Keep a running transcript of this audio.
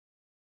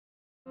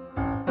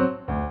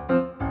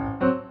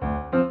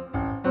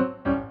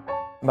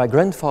My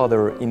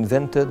grandfather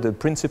invented the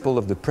principle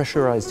of the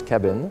pressurized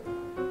cabin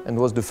and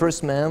was the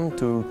first man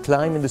to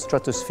climb in the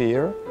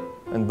stratosphere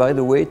and, by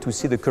the way, to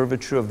see the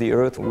curvature of the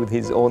Earth with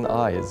his own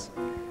eyes.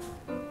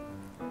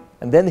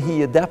 And then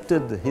he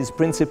adapted his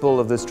principle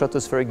of the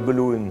stratospheric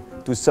balloon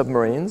to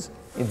submarines,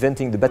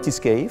 inventing the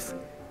bathyscaphe,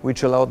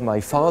 which allowed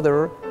my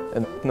father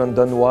and Lieutenant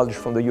Don Walsh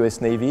from the US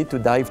Navy to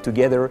dive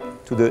together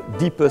to the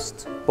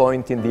deepest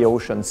point in the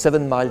ocean,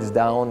 7 miles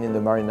down in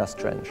the Marianas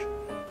Trench.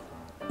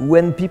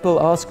 When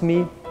people ask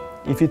me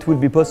if it would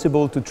be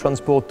possible to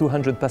transport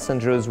 200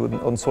 passengers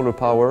on solar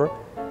power,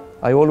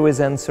 I always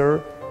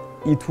answer,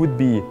 it would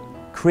be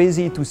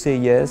crazy to say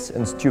yes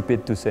and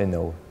stupid to say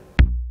no.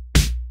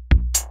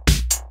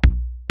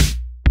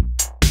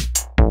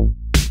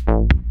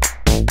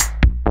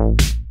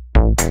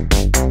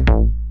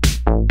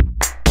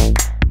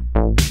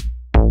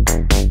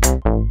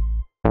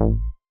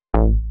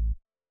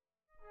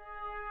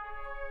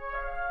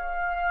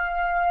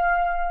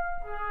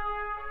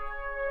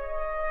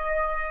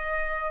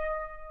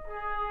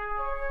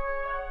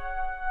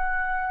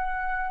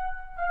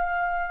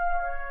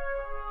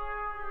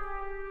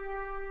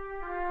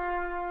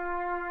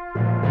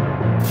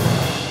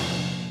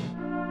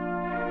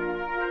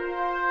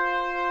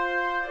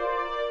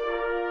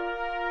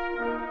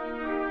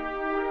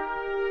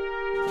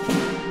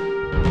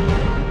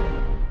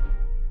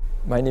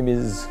 My name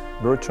is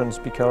Bertrand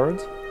Picard.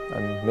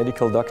 I'm a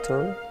medical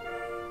doctor.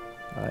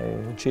 I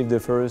achieved the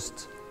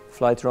first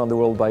flight around the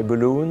world by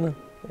balloon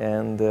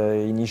and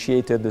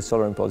initiated the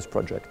Solar Impulse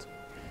project.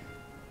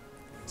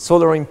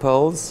 Solar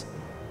Impulse,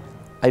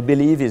 I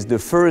believe, is the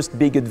first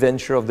big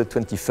adventure of the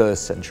 21st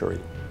century.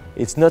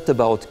 It's not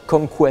about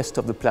conquest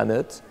of the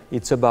planet,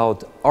 it's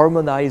about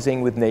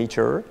harmonizing with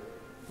nature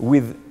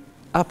with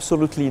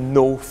absolutely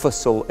no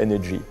fossil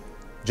energy.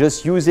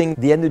 Just using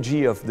the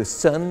energy of the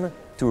sun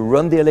to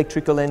run the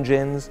electrical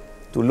engines,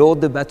 to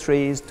load the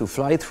batteries, to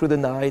fly through the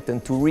night,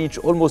 and to reach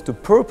almost a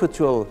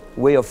perpetual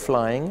way of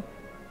flying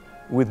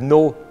with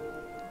no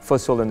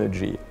fossil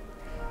energy.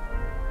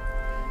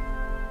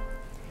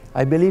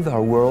 I believe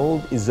our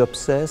world is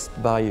obsessed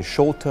by a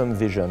short-term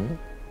vision.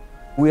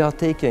 We are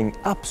taking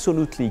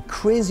absolutely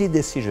crazy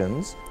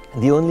decisions.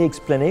 The only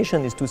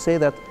explanation is to say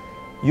that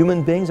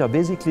human beings are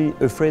basically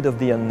afraid of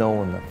the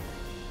unknown.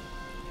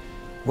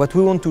 What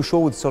we want to show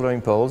with Solar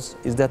Impulse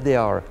is that there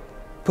are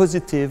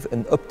positive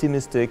and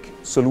optimistic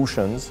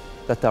solutions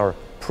that are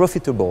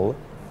profitable.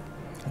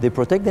 They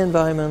protect the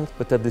environment,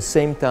 but at the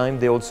same time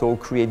they also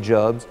create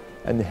jobs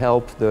and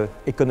help the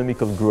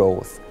economical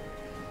growth.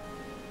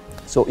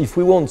 So if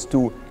we want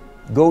to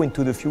go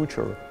into the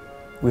future,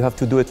 we have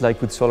to do it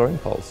like with Solar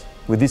Impulse,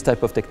 with this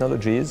type of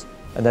technologies,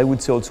 and I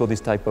would say also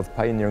this type of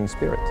pioneering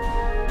spirit.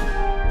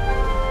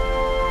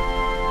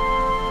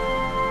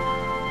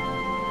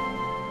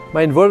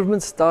 My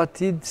involvement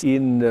started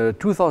in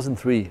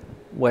 2003.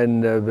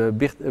 When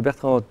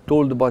Bertrand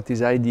told about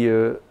his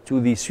idea to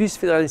the Swiss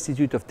Federal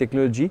Institute of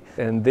Technology,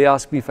 and they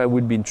asked me if I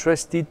would be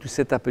interested to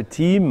set up a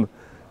team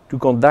to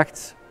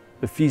conduct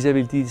a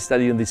feasibility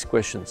study on these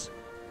questions.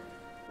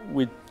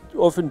 We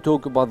often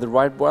talk about the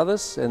Wright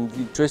brothers, and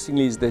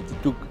interestingly is that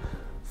it took,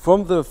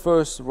 from the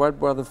first Wright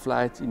brother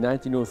flight in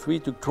 1903,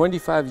 it took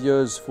 25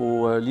 years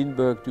for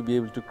Lindbergh to be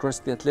able to cross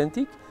the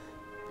Atlantic.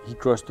 He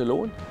crossed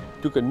alone.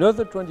 It took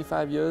another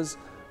 25 years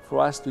for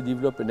us to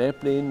develop an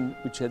airplane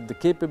which had the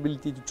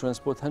capability to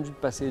transport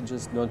 100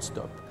 passengers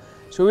non-stop.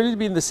 So we'll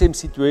be in the same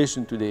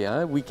situation today.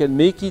 Huh? We can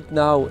make it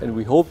now, and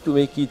we hope to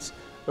make it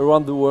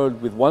around the world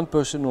with one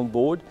person on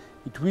board.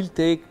 It will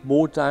take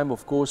more time,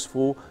 of course,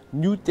 for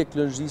new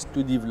technologies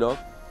to develop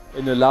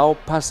and allow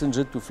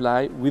passengers to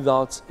fly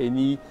without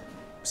any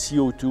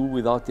CO2,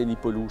 without any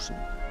pollution.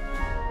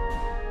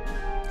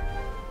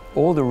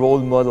 All the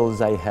role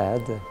models I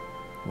had,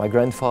 my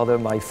grandfather,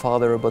 my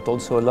father, but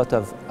also a lot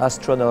of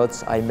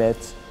astronauts I met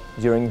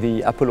during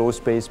the Apollo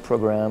space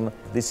program.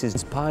 This has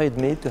inspired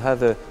me to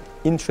have an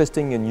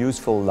interesting and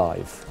useful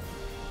life,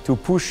 to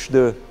push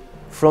the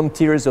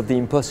frontiers of the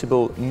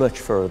impossible much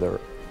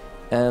further.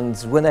 And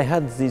when I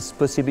had this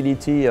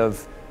possibility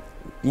of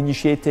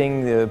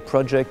initiating a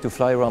project to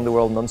fly around the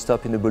world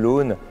non-stop in a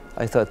balloon,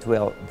 I thought,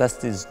 well,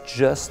 that is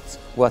just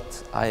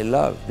what I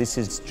love. This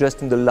is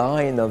just in the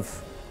line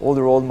of all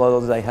the role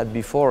models I had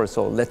before,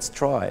 so let's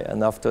try.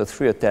 And after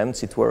 3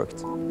 attempts, it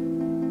worked.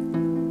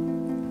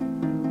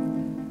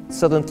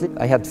 Suddenly,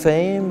 I had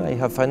fame, I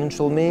have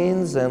financial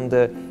means, and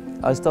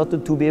I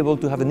started to be able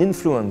to have an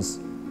influence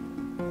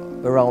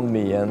around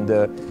me. And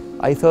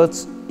I thought,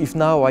 if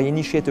now I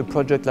initiate a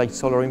project like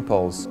Solar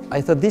Impulse,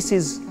 I thought this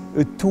is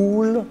a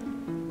tool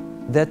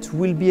that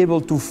will be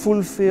able to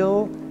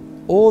fulfill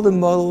all the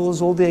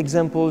models, all the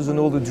examples, and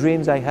all the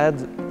dreams I had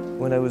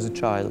when I was a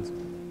child.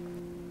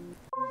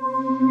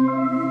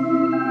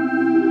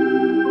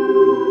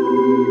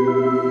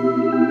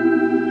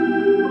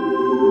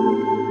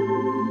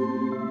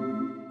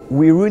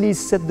 We really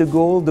set the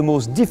goal the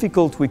most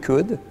difficult we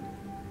could,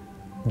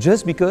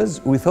 just because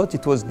we thought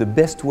it was the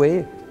best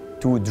way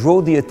to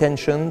draw the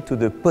attention to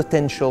the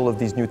potential of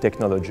these new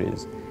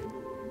technologies.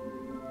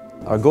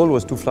 Our goal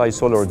was to fly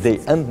solar day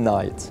and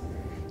night.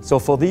 So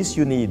for this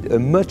you need a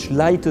much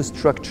lighter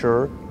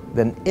structure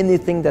than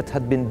anything that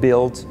had been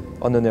built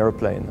on an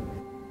airplane.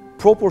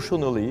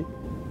 Proportionally,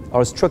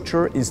 our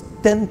structure is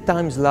 10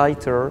 times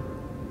lighter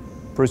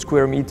per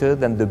square meter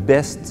than the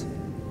best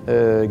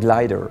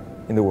glider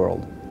in the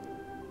world.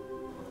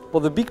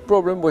 Well, the big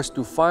problem was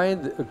to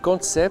find a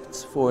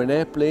concept for an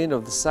airplane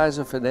of the size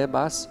of an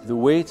Airbus, the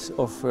weight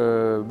of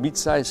a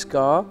mid-sized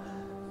car,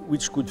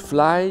 which could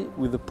fly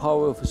with the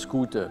power of a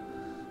scooter.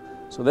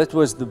 So that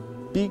was the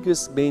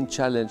biggest main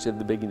challenge at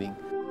the beginning.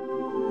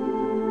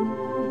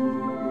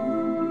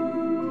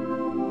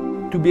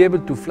 To be able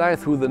to fly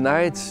through the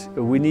night,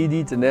 we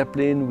needed an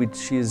airplane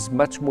which is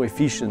much more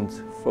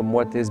efficient from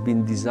what has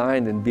been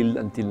designed and built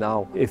until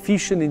now.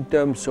 Efficient in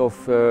terms of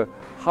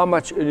how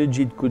much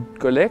energy it could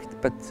collect,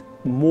 but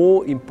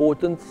more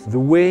important, the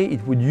way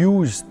it would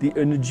use the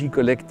energy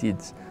collected.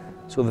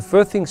 So the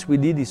first things we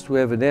did is to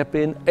have an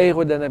airplane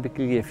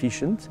aerodynamically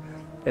efficient,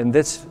 and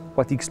that's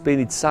what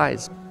explains its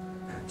size.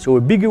 So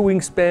a bigger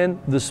wingspan,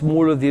 the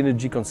smaller the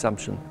energy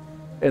consumption.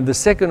 And the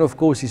second, of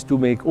course, is to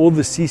make all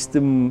the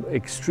system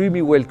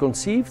extremely well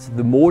conceived,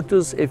 the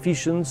motors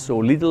efficient, so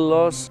little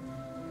loss.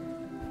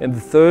 And the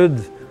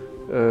third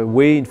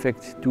way, in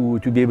fact, to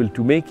be able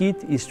to make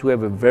it is to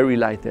have a very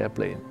light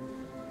airplane.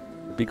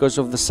 Because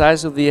of the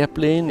size of the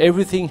airplane,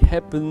 everything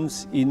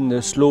happens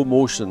in slow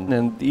motion,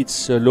 and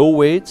it's low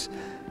weight.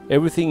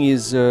 Everything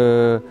is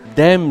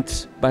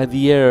damped by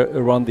the air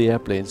around the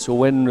airplane. So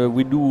when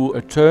we do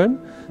a turn,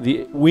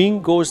 the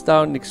wing goes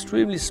down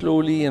extremely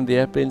slowly and the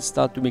airplane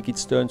starts to make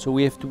its turn, so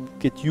we have to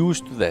get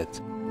used to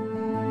that.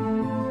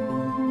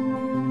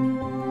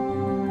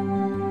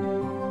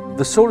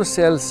 The solar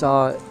cells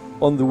are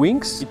on the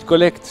wings. It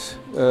collects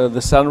the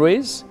sun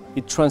rays,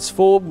 it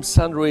transforms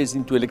sun rays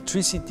into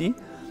electricity,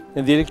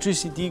 and the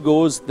electricity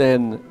goes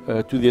then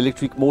to the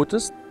electric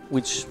motors,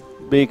 which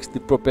makes the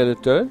propeller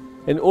turn,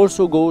 and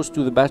also goes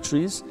to the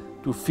batteries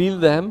to fill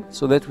them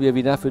so that we have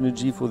enough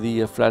energy for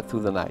the flight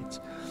through the night.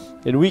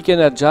 And we can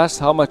adjust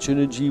how much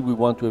energy we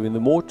want to have in the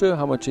motor,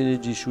 how much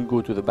energy should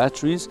go to the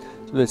batteries,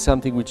 so that's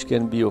something which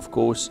can be, of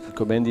course,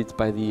 commanded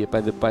by the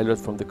pilot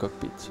from the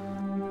cockpit.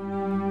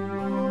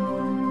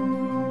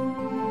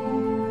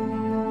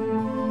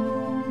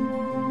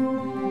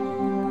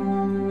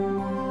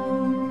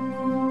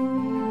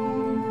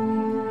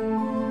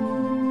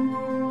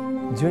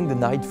 During the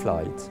night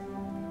flight,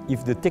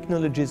 if the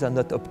technologies are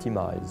not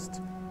optimized,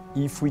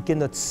 if we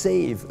cannot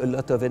save a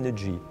lot of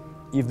energy,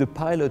 if the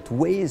pilot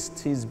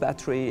wastes his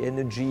battery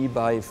energy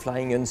by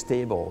flying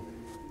unstable,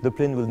 the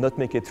plane will not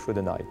make it through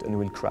the night and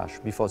will crash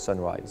before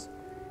sunrise.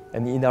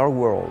 And in our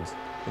world,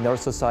 in our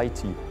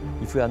society,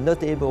 if we are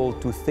not able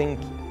to think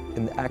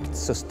and act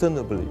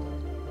sustainably,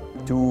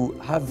 to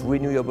have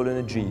renewable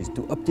energies,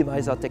 to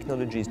optimize our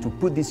technologies, to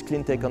put this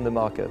clean tech on the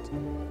market,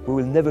 we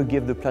will never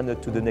give the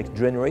planet to the next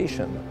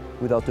generation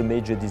without a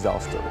major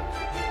disaster.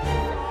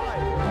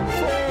 5,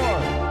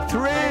 4,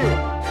 3,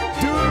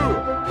 2,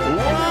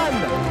 1.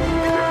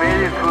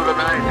 Through the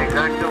night,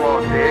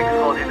 exactement, c'est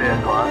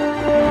extraordinaire, quoi.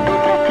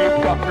 Toute l'équipe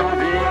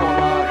t'applaudit, on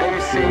a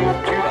réussi,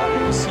 tu as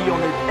réussi, on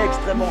est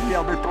extrêmement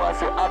fiers de toi,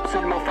 c'est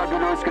absolument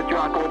fabuleux ce que tu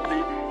as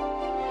accompli.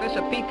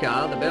 Professor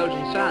Picard, the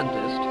Belgian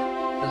scientist,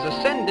 has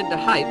ascended to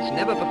heights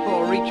never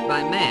before reached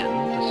by man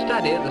to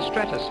study the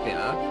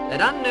stratosphere,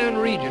 that unknown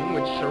region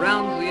which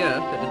surrounds the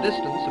Earth at a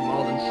distance of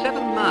more than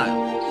 7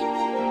 miles.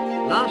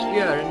 Last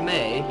year in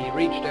May, he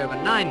reached over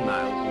 9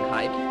 miles in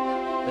height,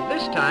 but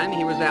this time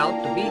he was out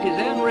to beat his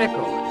own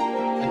record.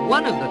 And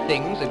one of the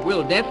things it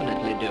will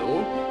definitely do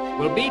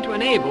will be to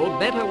enable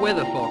better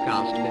weather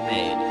forecasts to be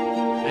made.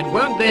 And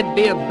won't that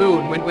be a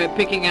boon when we're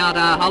picking out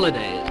our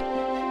holidays?